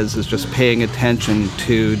that is just paying attention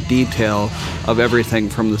to detail of everything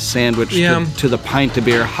from the sandwich to the pint of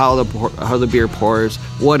beer, how the beer pours,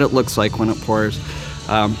 what it looks like when it pours,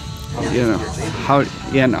 how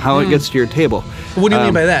it gets to your table. What do you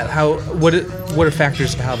mean by that? What are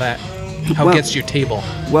factors of how it gets to your table?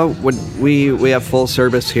 Well, we have full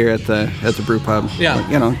service here at the brew pub. Yeah.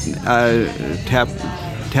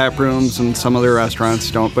 Tap rooms and some other restaurants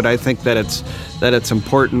don't, but I think that it's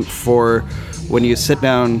important for when you sit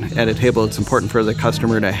down at a table, it's important for the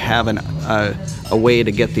customer to have a way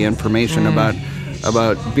to get the information about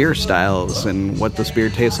beer styles and what this beer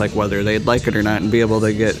tastes like, whether they'd like it or not, and be able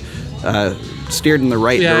to get steered in the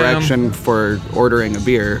right direction for ordering a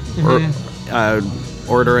beer or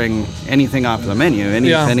ordering anything off the menu,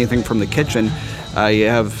 anything from the kitchen. You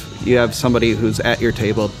have somebody who's at your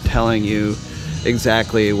table telling you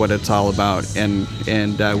exactly what it's all about, and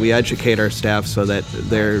we educate our staff so that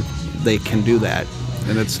they can do that,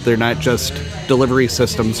 and they're not just delivery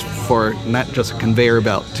systems for not just a conveyor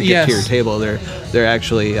belt to get to your table. They're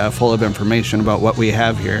actually full of information about what we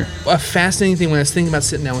have here. A fascinating thing when I was thinking about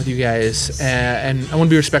sitting down with you guys, and I want to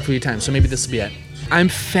be respectful of your time, so maybe this will be it. I'm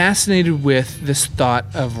fascinated with this thought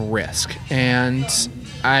of risk, and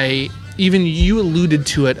even you alluded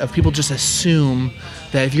to it, of people just assume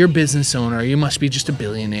that if you're a business owner, you must be just a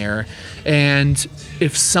billionaire. And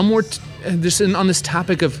if someone, on this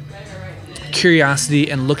topic of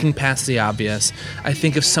curiosity and looking past the obvious, I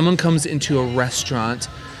think if someone comes into a restaurant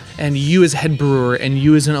and you as a head brewer and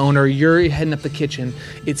you as an owner, you're heading up the kitchen,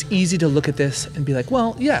 it's easy to look at this and be like,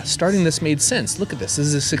 well, yeah, starting this made sense. Look at this. This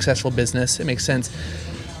is a successful business. It makes sense.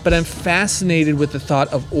 But I'm fascinated with the thought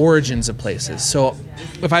of origins of places. So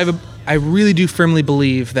I really do firmly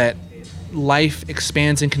believe that life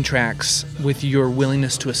expands and contracts with your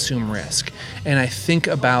willingness to assume risk. And I think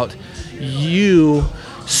about you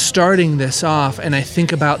starting this off, and I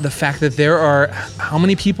think about the fact that there are how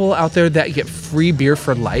many people out there that get free beer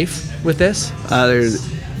for life with this? There's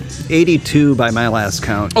 82 by my last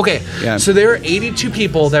count. Okay, yeah. So there are 82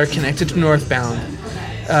 people that are connected to Northbound,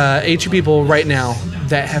 82 people right now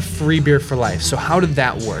that have free beer for life. So how did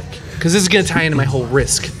that work? Because this is going to tie into my whole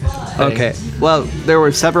risk thing. Okay. Well, there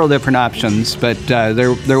were several different options, but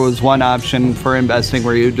there was one option for investing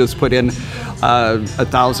where you just put in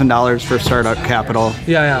 $1,000 for startup capital.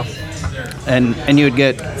 Yeah. And you would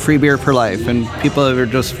get free beer for life. And people are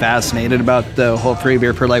just fascinated about the whole free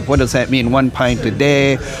beer for life. What does that mean? 1 pint a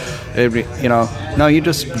day? No, you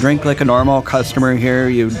just drink like a normal customer here.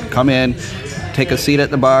 You come in, take a seat at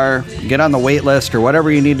the bar, get on the wait list or whatever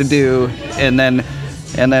you need to do, and then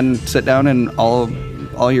and then sit down and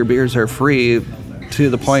all your beers are free, to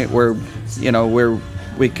the point where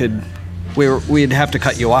we'd have to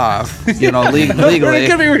cut you off, legally. You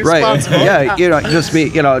could be responsible. Right.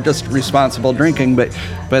 Yeah, just responsible drinking. But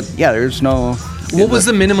yeah, there's no. What was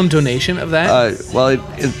the minimum donation of that?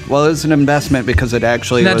 It was an investment, because it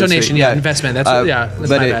actually not was donation, investment. That's that's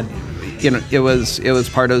my bad. It was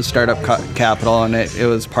part of the startup capital, and it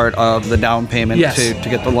was part of the down payment to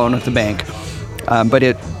get the loan at the bank. But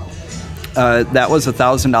that was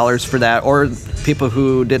 $1,000 for that, or people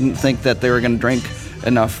who didn't think that they were going to drink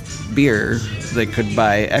enough beer, they could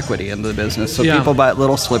buy equity in the business. So people bought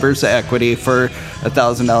little slivers of equity for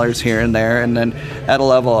 $1,000 here and there, and then at a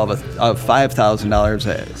level of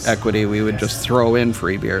 $5,000 equity, we would just throw in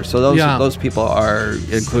free beer. So those people are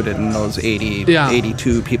included in those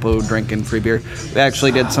 82 people who drink in free beer. We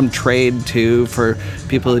actually did some trade too for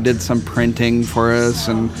people who did some printing for us,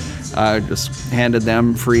 and just handed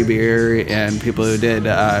them free beer, and people who did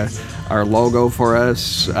our logo for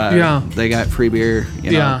us, they got free beer.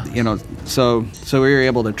 So we were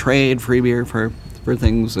able to trade free beer for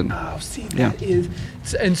things, and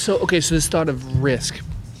so this thought of risk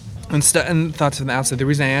and thoughts from the outside. The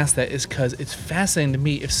reason I asked that is because it's fascinating to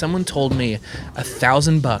me. If someone told me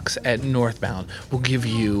 $1,000 at Northbound will give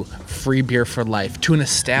you free beer for life to an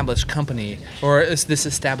established company or this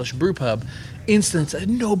established brew pub, it's a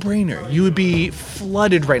no-brainer. You would be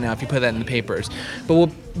flooded right now if you put that in the papers. But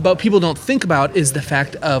what people don't think about is the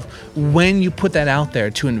fact of when you put that out there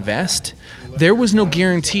to invest, there was no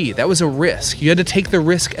guarantee. That was a risk. You had to take the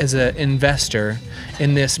risk as an investor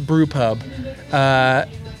in this brew pub.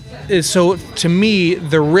 So to me,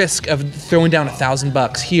 the risk of throwing down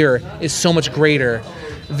 $1,000 here is so much greater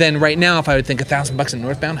than right now. If I would think $1,000 in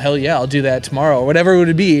Northbound, hell yeah, I'll do that tomorrow or whatever it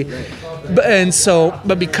would be.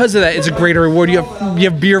 But because of that, it's a greater reward. You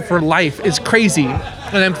have beer for life. It's crazy.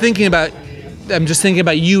 And I'm just thinking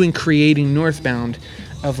about you in creating Northbound,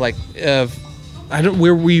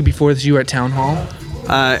 where were you before this? You were at Town Hall?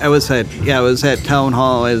 I was at Town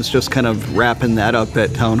Hall. I was just kind of wrapping that up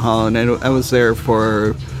at Town Hall, and I was there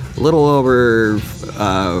for a little over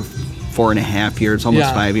 4.5 years,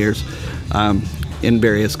 almost 5 years, in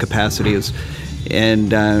various capacities,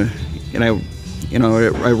 and I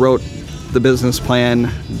wrote the business plan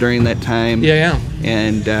during that time.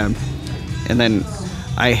 And then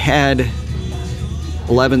I had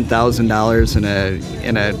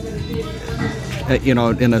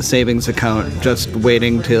 $11,000 in a savings account, just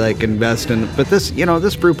waiting to invest in. But this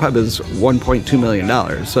brew pub is $1.2 million.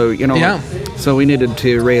 So so we needed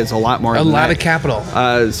to raise a lot more. A lot of capital.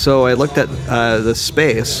 So I looked at the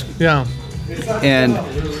space. And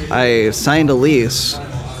I signed a lease.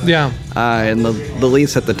 And the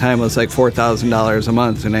lease at the time was like $4,000 a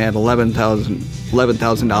month, and I had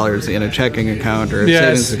 $11,000 in a checking account or a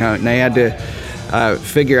savings account, and I had to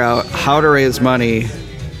figure out how to raise money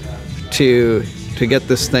to get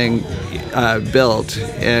this thing built.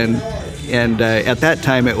 And at that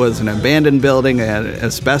time, it was an abandoned building, it had an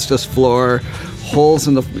asbestos floor, holes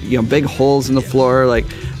in the big holes in the floor,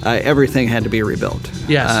 everything had to be rebuilt.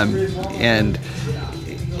 And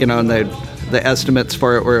the estimates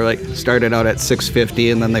for it were started out at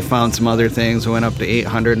 $650, and then they found some other things and went up to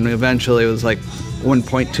 $800, and eventually it was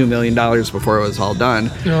 $1.2 million before it was all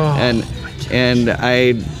done. And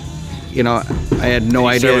I had no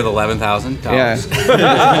idea. With $11,000. Yeah.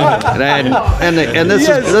 and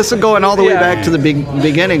this is going all the way back to the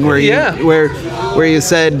beginning where you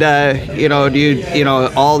said do you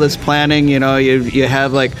all this planning, you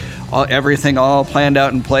have everything all planned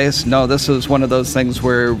out in place. No, this is one of those things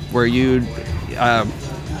where you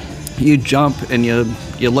jump and you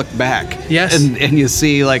look back. And you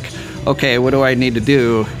see okay, what do I need to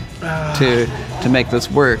do to make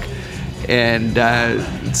this work? And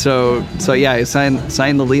so I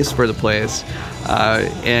signed the lease for the place,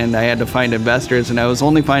 and I had to find investors, and I was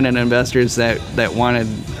only finding investors that wanted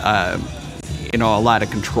a lot of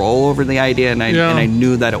control over the idea, and I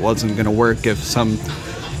knew that it wasn't going to work if some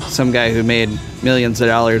guy who made millions of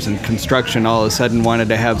dollars in construction all of a sudden wanted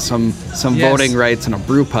to have some voting rights in a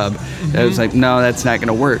brew pub. Mm-hmm. I was like, no, that's not going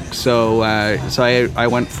to work. So I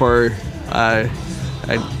went for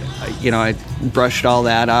I brushed all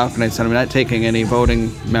that off, and I said, I'm not taking any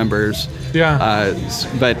voting members.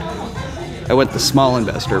 But I went the small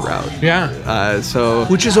investor route.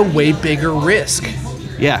 Which is a way bigger risk.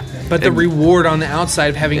 But the reward on the outside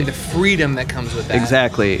of having the freedom that comes with that.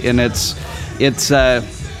 Exactly, and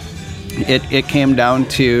it came down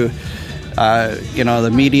to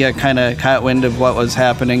the media kind of caught wind of what was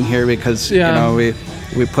happening here, because we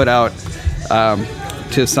put out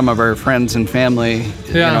to some of our friends and family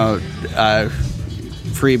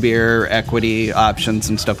free beer, equity options,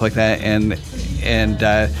 and stuff like that. And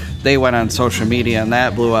they went on social media, and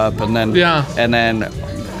that blew up. And then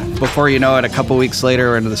before you know it, a couple weeks later,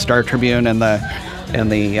 we're into the Star Tribune, and the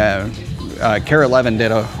KARE 11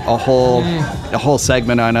 did a whole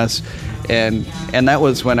segment on us, and that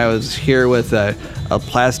was when I was here with a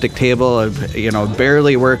plastic table,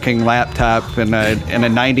 barely working laptop, and a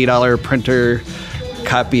 $90 printer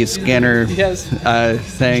copy scanner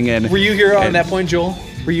thing. And were you here on that point, Joel?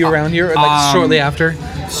 Were you around here shortly after?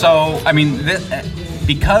 So I mean,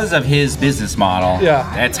 because of his business model,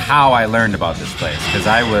 that's how I learned about this place. Because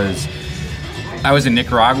I was in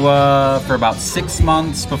Nicaragua for about 6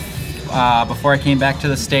 months before I came back to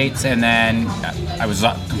the States, and then I was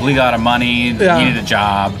completely out of money, needed a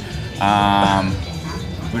job.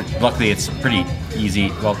 Luckily, it's pretty easy,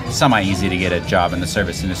 semi-easy to get a job in the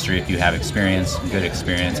service industry if you have good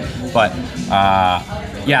experience. But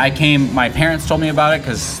I came, my parents told me about it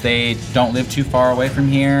because they don't live too far away from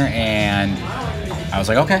here, and I was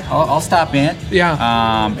like, okay, I'll stop in.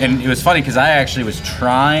 Yeah. And it was funny because I actually was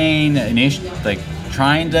trying to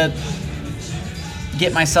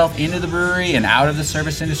get myself into the brewery and out of the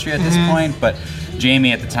service industry at this point, but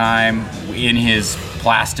Jamie at the time, in his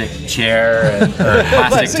plastic chair or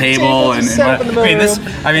plastic table, and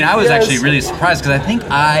I was actually really surprised because I think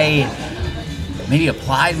I maybe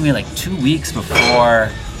applied like 2 weeks before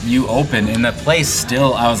you opened, and the place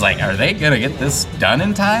still, I was like, are they gonna get this done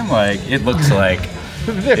in time? Like, it looks like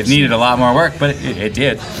it needed a lot more work, but it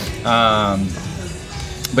did. And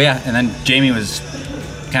then Jamie was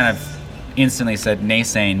kind of instantly said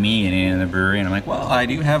naysaying me in the brewery, and I'm like, well, I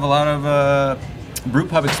do have a lot of brew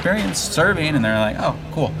pub experience serving, and they're like, oh,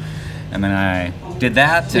 cool. And then I did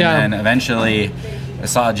that, and then eventually I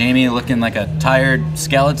saw Jamie looking like a tired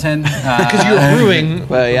skeleton because you were brewing.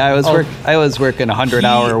 Well, yeah, I was working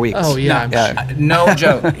 100-hour weeks. Oh yeah, no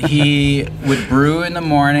joke. He would brew in the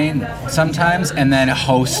morning sometimes, and then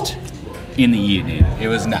host in the evening. It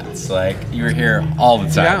was nuts. Like, you were here all the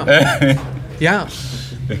time. Yeah.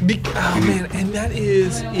 Oh man, and that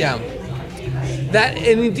is that,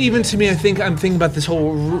 and even to me, I'm thinking about this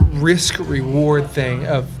whole risk reward thing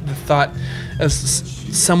of the thought of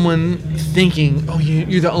someone thinking, oh,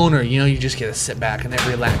 you're the owner, you just get to sit back and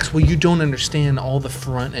relax. Well, you don't understand all the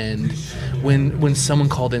front end. When someone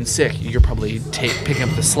called in sick, you're probably picking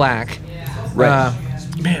up the slack. Right.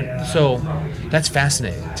 Man, so that's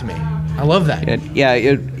fascinating to me. I love that.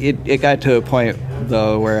 It got to a point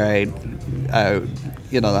though where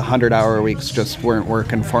the 100-hour weeks just weren't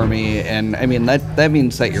working for me, and I mean that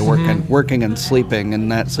means that you're working and sleeping, and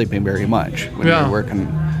not sleeping very much when you're working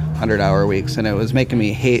 100-hour weeks, and it was making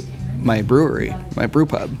me hate my brewery, my brew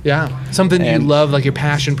pub. Yeah, something you love, like your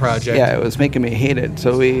passion project. Yeah, it was making me hate it.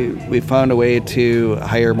 So we found a way to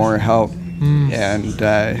hire more help and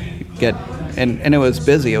get and it was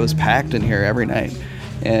busy. It was packed in here every night,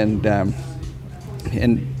 and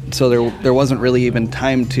so there wasn't really even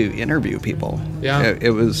time to interview people. Yeah, it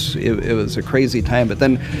was a crazy time. But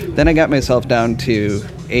then I got myself down to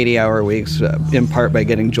 80-hour weeks, in part by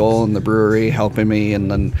getting Joel in the brewery helping me,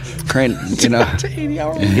 and then trying, to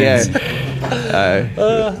 80-hour weeks. Yeah,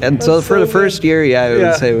 and so for the first year, I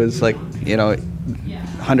would say it was like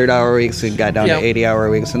 100-hour weeks, and got down to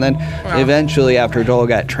 80-hour weeks, and then eventually, after Joel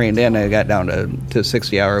got trained in, I got down to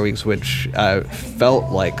 60-hour weeks, which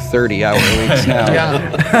felt like 30-hour weeks now.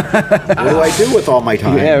 What do I do with all my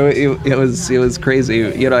time? Yeah, it was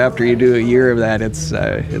crazy. After you do a year of that, it's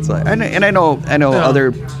like, and I know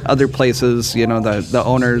other places, the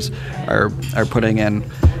owners are putting in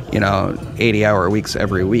 80-hour weeks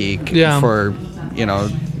every week for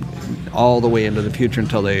all the way into the future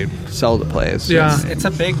until they sell the place. Yeah, it's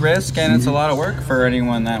a big risk, and it's a lot of work for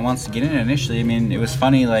anyone that wants to get in initially. I mean, it was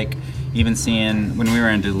funny, like, even seeing when we were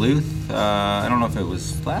in Duluth, I don't know if it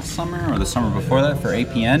was last summer or the summer before that for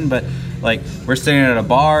APN, but like, we're sitting at a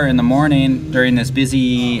bar in the morning during this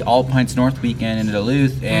busy All Points North weekend in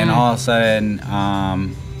Duluth, and all of a sudden,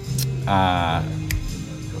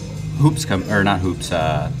 Hoops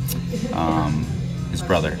his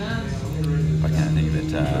brother. I can't think of it.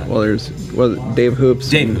 There's Dave Hoops.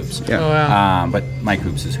 Dave Hoops. Yeah. Oh, yeah. But Mike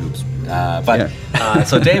Hoops is Hoops.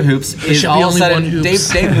 So Dave Hoops is all of a sudden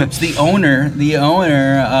Dave Hoops, the owner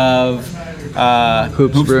of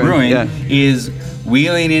Hoops Brewing, is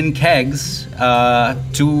wheeling in kegs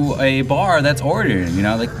to a bar that's ordering.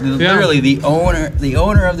 Literally the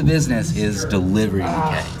owner of the business is delivering the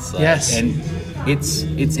kegs. Yes. And it's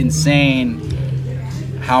insane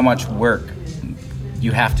how much work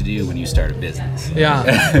you have to do when you start a business. Yeah.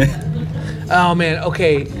 Oh man.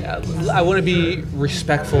 Okay. I want to be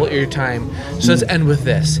respectful of your time, so let's end with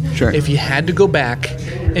this. Sure. If you had to go back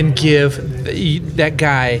and give that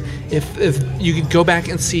guy, if you could go back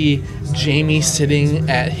and see Jamie sitting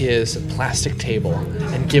at his plastic table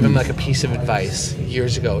and give him like a piece of advice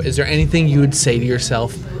years ago, is there anything you would say to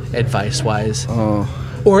yourself advice-wise?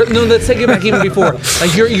 Or no, let's take it back even before.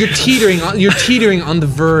 Like you're teetering on the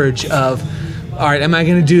verge of, all right, am I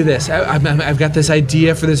going to do this? I've got this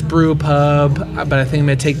idea for this brew pub, but I think I'm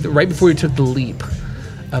going to take right before you took the leap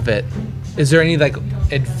of it. Is there any like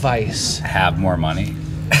advice? Have more money.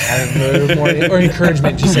 Or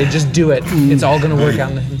encouragement? Just do it. It's all going to work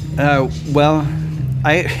out. Well,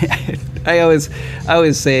 I always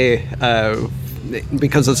say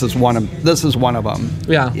because this is one of them.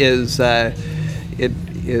 Yeah.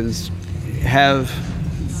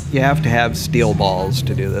 You have to have steel balls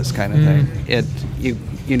to do this kind of thing.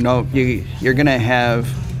 You're gonna have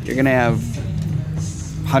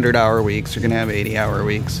 100-hour weeks. You're gonna have 80-hour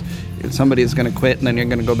weeks. Somebody's gonna quit, and then you're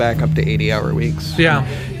gonna go back up to 80-hour weeks. Yeah.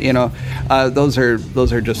 Those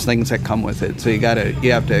are just things that come with it. So you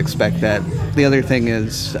have to expect that. The other thing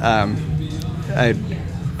is,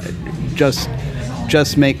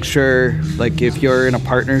 just make sure, like if you're in a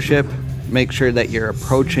partnership, make sure that you're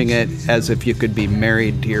approaching it as if you could be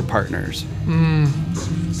married to your partners.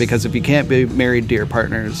 Because if you can't be married to your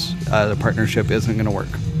partners, the partnership isn't going to work.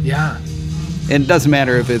 Yeah. And it doesn't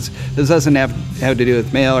matter this doesn't have to do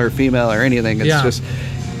with male or female or anything. It's just,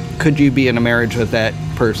 could you be in a marriage with that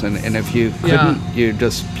person? And if you couldn't,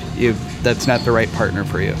 that's not the right partner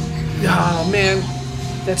for you. Oh man,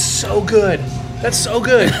 that's so good.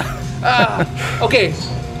 Okay.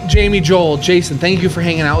 Jamie, Joel, Jason, thank you for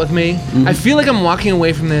hanging out with me. Mm-hmm. I feel like I'm walking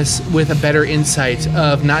away from this with a better insight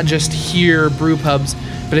of not just here brew pubs,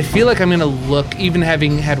 but I feel like I'm going to look, even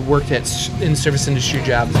having had worked in service industry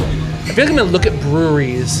jobs, I feel like I'm going to look at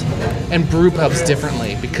breweries and brew pubs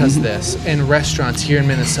differently because of this, and restaurants here in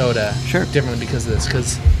Minnesota differently because of this,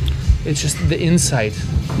 because it's just the insight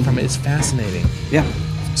from it is fascinating. Yeah.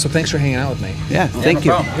 So thanks for hanging out with me. Yeah, thank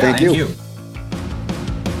you. Thank you.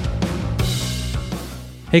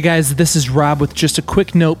 Hey guys, this is Rob with just a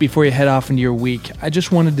quick note before you head off into your week. I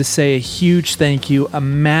just wanted to say a huge thank you, a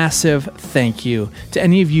massive thank you to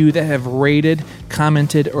any of you that have rated,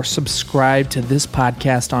 commented, or subscribed to this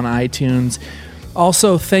podcast on iTunes.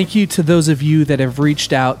 Also, thank you to those of you that have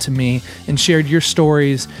reached out to me and shared your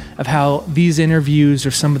stories of how these interviews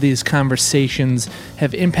or some of these conversations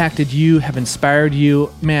have impacted you, have inspired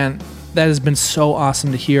you. Man, that has been so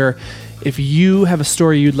awesome to hear. If you have a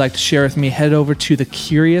story you'd like to share with me, head over to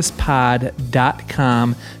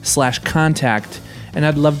thecuriouspod.com/contact, and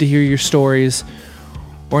I'd love to hear your stories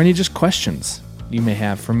or any just questions you may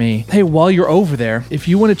have for me. Hey, while you're over there, if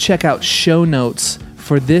you want to check out show notes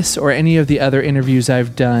for this or any of the other interviews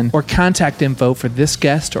I've done, or contact info for this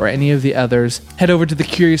guest or any of the others, head over to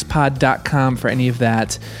thecuriouspod.com for any of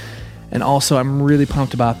that. And also, I'm really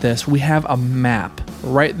pumped about this. We have a map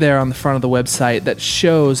right there on the front of the website that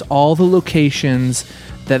shows all the locations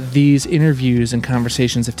that these interviews and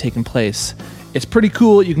conversations have taken place. It's pretty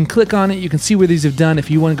cool. You can click on it. You can see where these have done.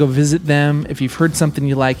 If you want to go visit them, if you've heard something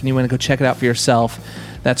you like and you want to go check it out for yourself,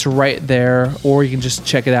 that's right there. Or you can just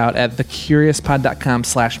check it out at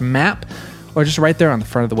thecuriouspod.com/map, or just right there on the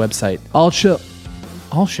front of the website. I'll show.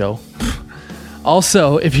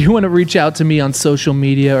 Also, if you want to reach out to me on social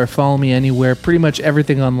media or follow me anywhere, pretty much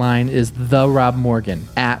everything online is The Rob Morgan,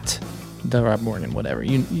 at The Rob Morgan, whatever.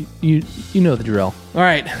 You know the drill. All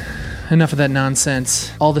right, enough of that nonsense.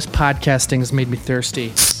 All this podcasting has made me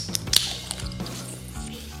thirsty.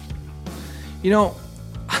 I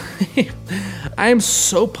am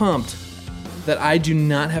so pumped that I do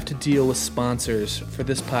not have to deal with sponsors for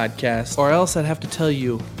this podcast, or else I'd have to tell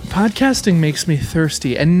you, podcasting makes me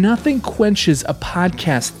thirsty, and nothing quenches a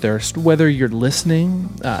podcast thirst, whether you're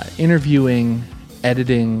listening, interviewing,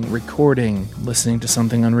 editing, recording, listening to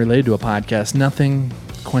something unrelated to a podcast. Nothing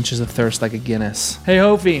quenches a thirst like a Guinness. Hey,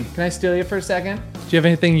 Hofi, can I steal you for a second? Do you have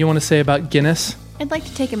anything you want to say about Guinness? I'd like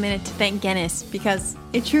to take a minute to thank Guinness, because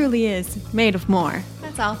it truly is made of more.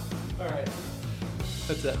 That's all. All right.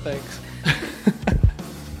 That's it. Thanks.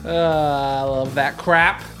 I love that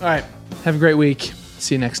crap. All right. Have a great week.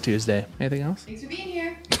 See you next Tuesday. Anything else? Thanks for being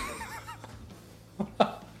here. I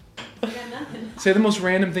got nothing. Say the most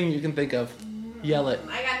random thing you can think of. Yell it.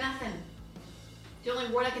 I got nothing. The only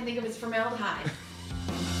word I can think of is formaldehyde.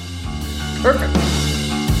 Perfect.